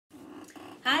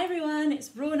Hi everyone, it's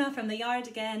Rona from the yard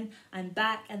again. I'm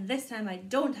back and this time I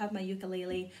don't have my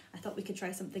ukulele. I thought we could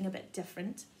try something a bit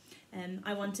different.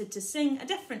 I wanted to sing a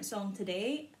different song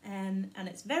today and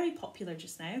it's very popular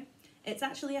just now. It's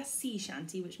actually a sea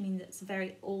shanty, which means it's a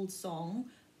very old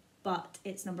song, but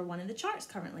it's #1 in the charts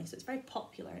currently, so it's very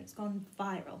popular and it's gone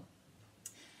viral.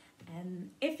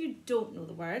 If you don't know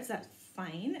the words, that's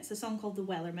fine. It's a song called the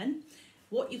Wellerman.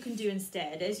 What you can do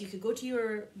instead is you could go to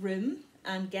your room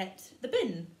and get the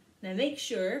bin. Now make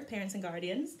sure, parents and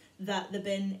guardians, that the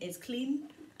bin is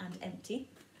clean and empty,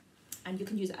 and you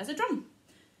can use it as a drum.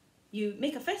 You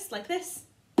make a fist like this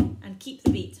and keep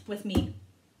the beat with me.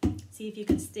 See if you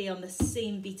can stay on the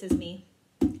same beat as me.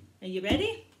 Are you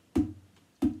ready?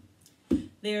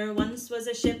 There once was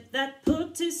a ship that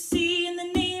put to sea, and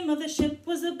the name of the ship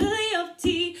was the Billy of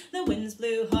Tea. The winds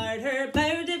blew hard, her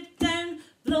bow dipped down.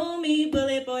 Blow me,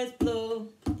 bully boys, blow.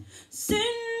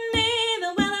 Soon may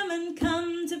the Wellerman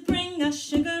come to bring us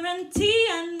sugar and tea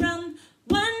and rum.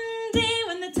 One day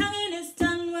when the tonguing is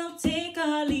done, we'll take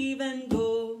our leave and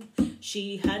go.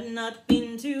 She had not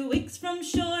been 2 weeks from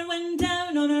shore when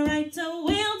down on her right a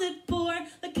whale did pour.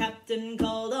 The captain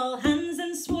called all hands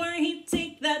and swore he'd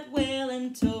take that whale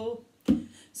in tow.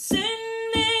 Soon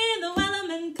may the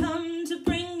Wellerman come to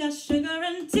bring us sugar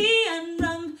and tea and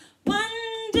rum.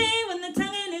 One day when the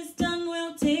tonguing is done,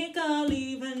 we'll take our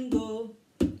leave and go.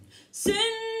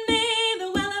 Soon may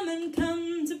the Wellerman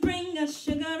come to bring us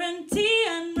sugar and tea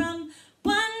and rum.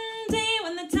 One day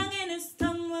when the tonguing is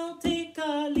done, we'll take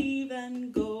our leave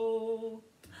and go.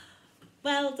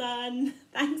 Well done.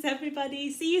 Thanks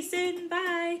everybody. See you soon.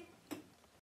 Bye.